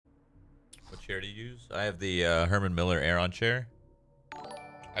chair to use. I have the Herman Miller Aeron chair.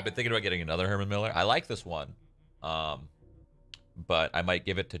 I've been thinking about getting another Herman Miller. I like this one. But I might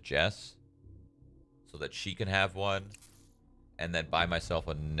give it to Jess so that she can have one and then buy myself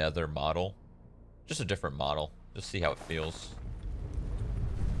another model. Just a different model. Just see how it feels.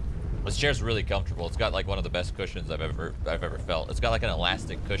 This chair's really comfortable. It's got like one of the best cushions I've ever felt. It's got like an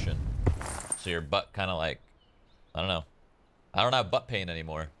elastic cushion. So your butt kind of like, I don't know. I don't have butt pain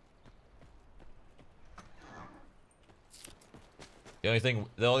anymore. The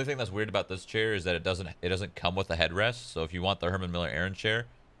only thing that's weird about this chair is that it doesn't come with a headrest. So if you want the Herman Miller Aeron chair,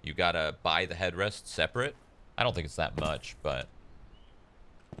 you gotta buy the headrest separate. I don't think it's that much, but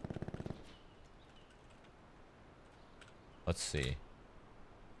let's see.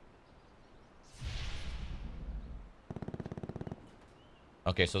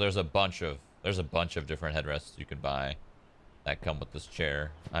 Okay, so there's a bunch of different headrests you can buy that come with this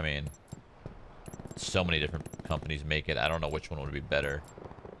chair. I mean, so many different companies make it. I don't know which one would be better,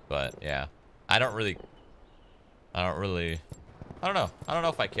 but yeah, I don't know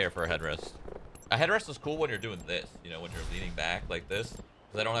if I care for a headrest. A headrest is cool when you're doing this, you know, when you're leaning back like this,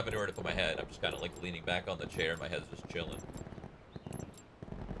 because I don't have anywhere to put my head. I'm just kind of like leaning back on the chair, my head's just chilling.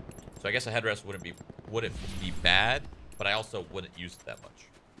 So I guess a headrest wouldn't be bad, but I also wouldn't use it that much.